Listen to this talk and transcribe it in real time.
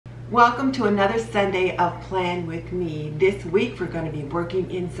Welcome to another Sunday of Plan With Me. This week we're going to be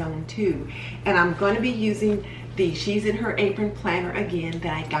working in Zone 2, and I'm going to be using the She's in Her Apron planner again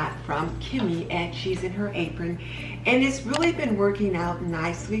that I got from Kimmy at She's in Her Apron, and it's really been working out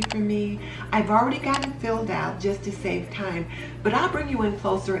nicely for me. I've already got it filled out just to save time, but I'll bring you in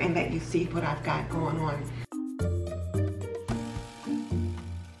closer and let you see what I've got going on.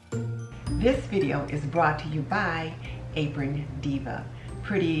 This video is brought to you by Apron Diva.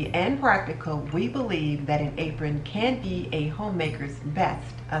 Pretty and practical, we believe that an apron can be a homemaker's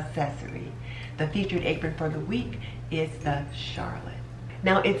best accessory. The featured apron for the week is the Charlotte.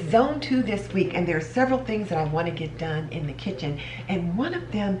 Now it's Zone 2 this week, and there are several things that I want to get done in the kitchen, and one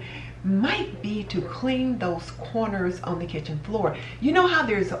of them might be to clean those corners on the kitchen floor. You know how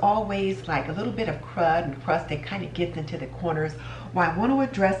there's always like a little bit of crud and crust that kind of gets into the corners? Well, I want to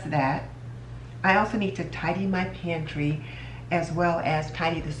address that. I also need to tidy my pantry, as well as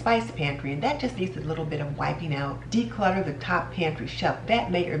tidy the spice pantry, and that just needs a little bit of wiping out. Declutter the top pantry shelf.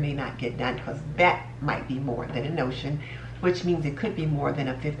 That may or may not get done because that might be more than a notion, which means it could be more than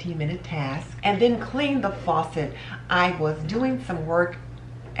a 15-minute task. And then clean the faucet. I was doing some work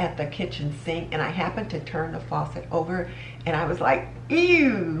at the kitchen sink and I happened to turn the faucet over and I was like,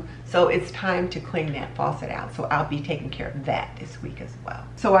 ew! So it's time to clean that faucet out. So I'll be taking care of that this week as well.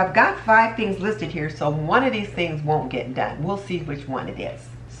 So I've got 5 things listed here, so one of these things won't get done. We'll see which one it is.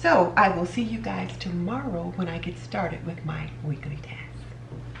 So I will see you guys tomorrow when I get started with my weekly task.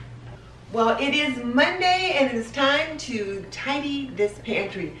 Well, it is Monday and it is time to tidy this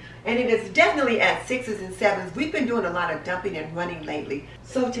pantry. And it is definitely at 6s and 7s. We've been doing a lot of dumping and running lately.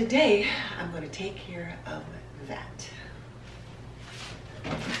 So today, I'm going to take care of that.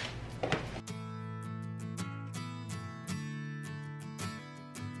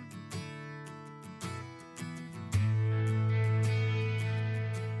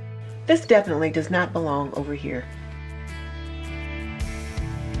 This definitely does not belong over here.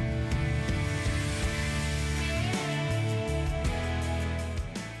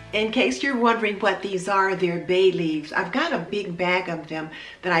 In case you're wondering what these are, they're bay leaves. I've got a big bag of them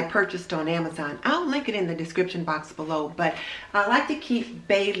that I purchased on Amazon. I'll link it in the description box below, but I like to keep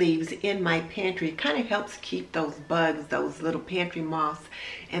bay leaves in my pantry. It kind of helps keep those bugs, those little pantry moths,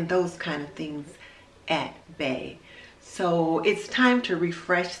 and those kind of things at bay. So it's time to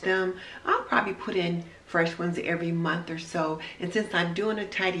refresh them. I'll probably put in fresh ones every month or so, and since I'm doing a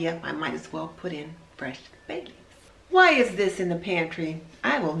tidy up, I might as well put in fresh bay leaves. Why is this in the pantry?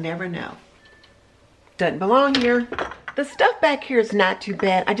 I will never know. Doesn't belong here. The stuff back here is not too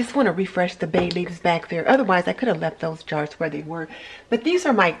bad. I just want to refresh the bay leaves back there. Otherwise, I could have left those jars where they were. But these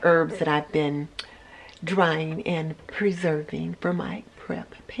are my herbs that I've been drying and preserving for my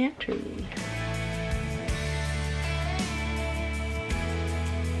prep pantry.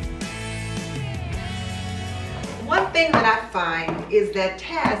 One thing that I find is that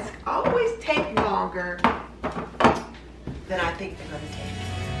tasks always take longer than I think they're going to take.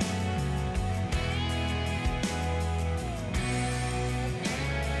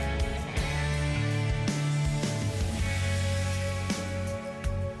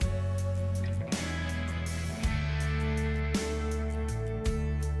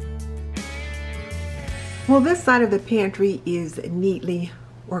 Well, this side of the pantry is neatly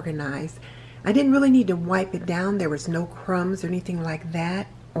organized. I didn't really need to wipe it down. There was no crumbs or anything like that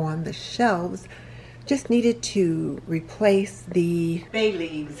on the shelves. Just needed to replace the bay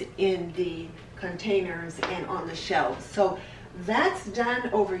leaves in the containers and on the shelves. So that's done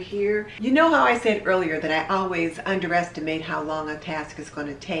over here. You know how I said earlier that I always underestimate how long a task is going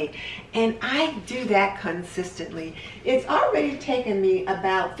to take, and I do that consistently. It's already taken me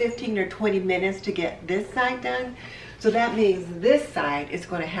about 15 or 20 minutes to get this side done. So that means this side is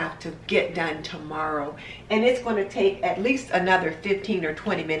going to have to get done tomorrow. And it's going to take at least another 15 or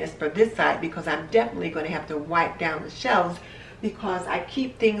 20 minutes for this side, because I'm definitely going to have to wipe down the shelves, because I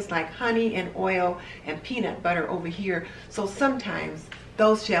keep things like honey and oil and peanut butter over here. So sometimes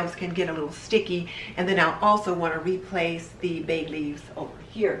those shelves can get a little sticky. And then I'll also want to replace the bay leaves over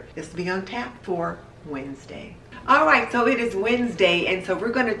here. This will be on tap for Wednesday. All right, so it is Wednesday, and so we're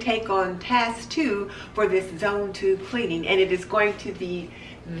going to take on task 2 for this Zone 2 cleaning, and it is going to be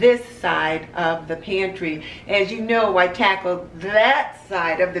this side of the pantry. As you know, I tackled that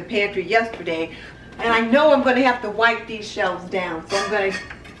side of the pantry yesterday, and I know I'm going to have to wipe these shelves down, so I'm going to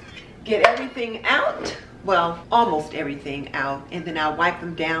get everything out. Well, almost everything out, and then I'll wipe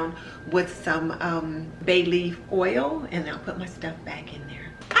them down with some bay leaf oil, and I'll put my stuff back in there.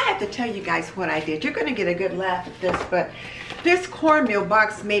 I have to tell you guys what I did. You're going to get a good laugh at this, but this cornmeal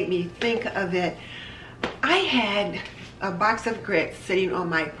box made me think of it. I had a box of grits sitting on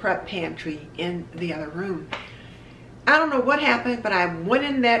my prep pantry in the other room. I don't know what happened, but I went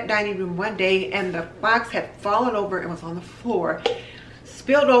in that dining room one day and the box had fallen over and was on the floor,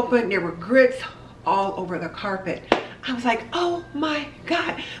 spilled open. There were grits all over the carpet. I was like, oh my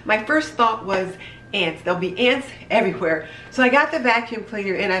God. My first thought was ants. There'll be ants everywhere. So I got the vacuum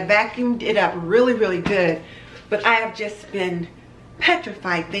cleaner and I vacuumed it up really, really good. But I have just been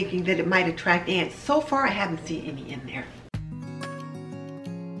petrified thinking that it might attract ants. So far, I haven't seen any in there.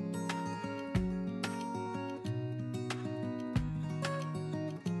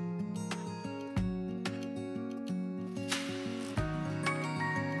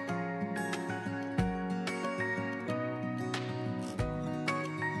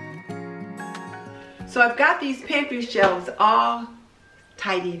 So I've got these pantry shelves all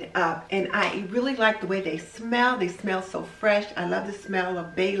tidied up and I really like the way they smell. They smell so fresh. I love the smell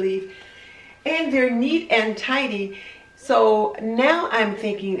of bay leaf and they're neat and tidy. So now I'm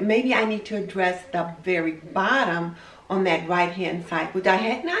thinking maybe I need to address the very bottom on that right hand side, which I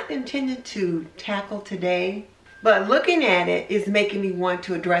had not intended to tackle today. But looking at it is making me want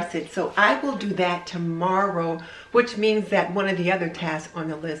to address it. So I will do that tomorrow, which means that one of the other tasks on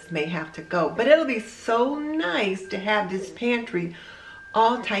the list may have to go. But it'll be so nice to have this pantry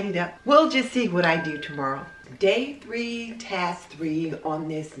all tidied up. We'll just see what I do tomorrow. Day 3, task 3 on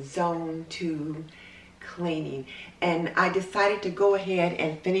this zone 2 cleaning. And I decided to go ahead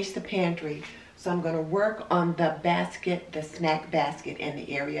and finish the pantry. So I'm going to work on the basket, the snack basket, and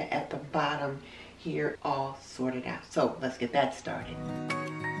the area at the bottom here all sorted out. So let's get that started.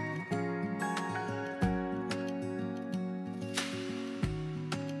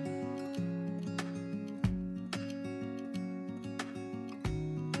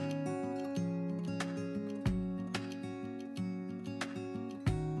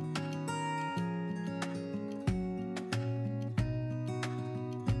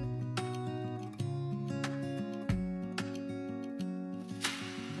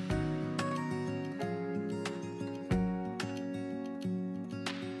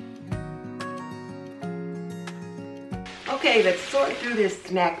 Okay, let's sort through this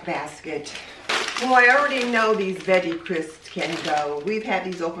snack basket. Well, I already know these veggie crisps can go. We've had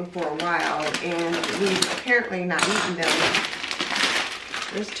these open for a while and we've apparently not eaten them.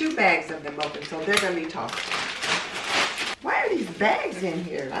 There's 2 bags of them open, so they're going to be tossed. Why are these bags in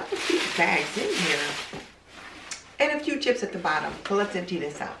here? I don't keep bags in here. And a few chips at the bottom. So let's empty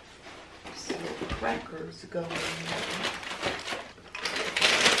this out. So crackers go in there.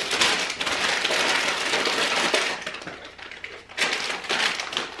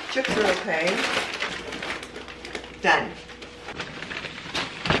 Chips are okay. Done.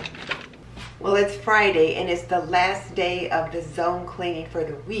 Well, it's Friday and it's the last day of the zone cleaning for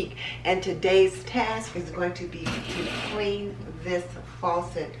the week. And today's task is going to be to clean this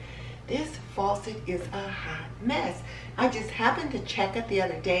faucet. This faucet is a hot mess. I just happened to check it the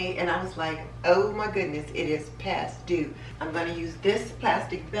other day and I was like, oh my goodness, it is past due. I'm going to use this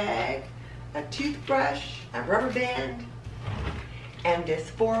plastic bag, a toothbrush, a rubber band, and this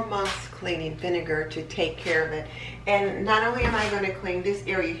 4 months cleaning vinegar to take care of it. And not only am I going to clean this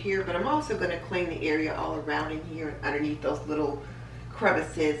area here, but I'm also going to clean the area all around in here underneath those little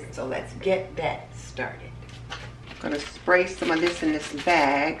crevices. So let's get that started. I'm going to spray some of this in this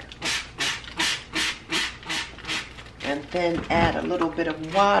bag and then add a little bit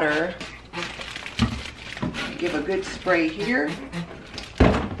of water. Give a good spray here.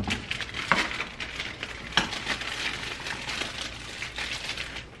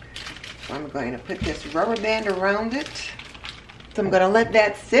 I'm going to put this rubber band around it. So I'm going to let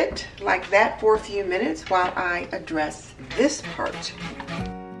that sit like that for a few minutes while I address this part.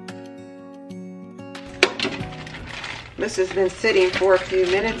 This has been sitting for a few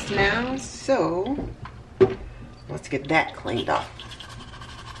minutes now, so let's get that cleaned off.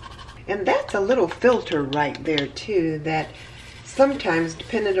 And that's a little filter right there too that sometimes,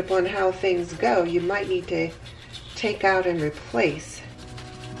 depending upon how things go, you might need to take out and replace.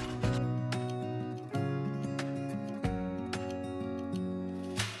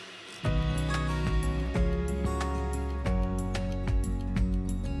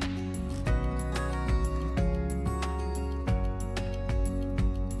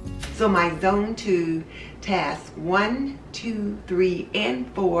 So my zone 2 task 1, 2, 3,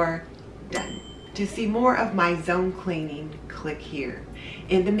 and 4 done. To see more of my zone cleaning, click here.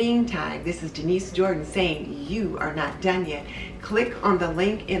 In the meantime, this is Denise Jordan saying you are not done yet. Click on the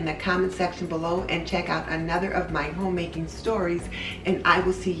link in the comment section below and check out another of my homemaking stories, and I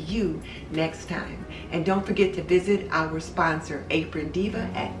will see you next time. And don't forget to visit our sponsor, Apron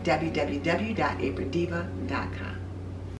Diva, at www.aprondiva.com.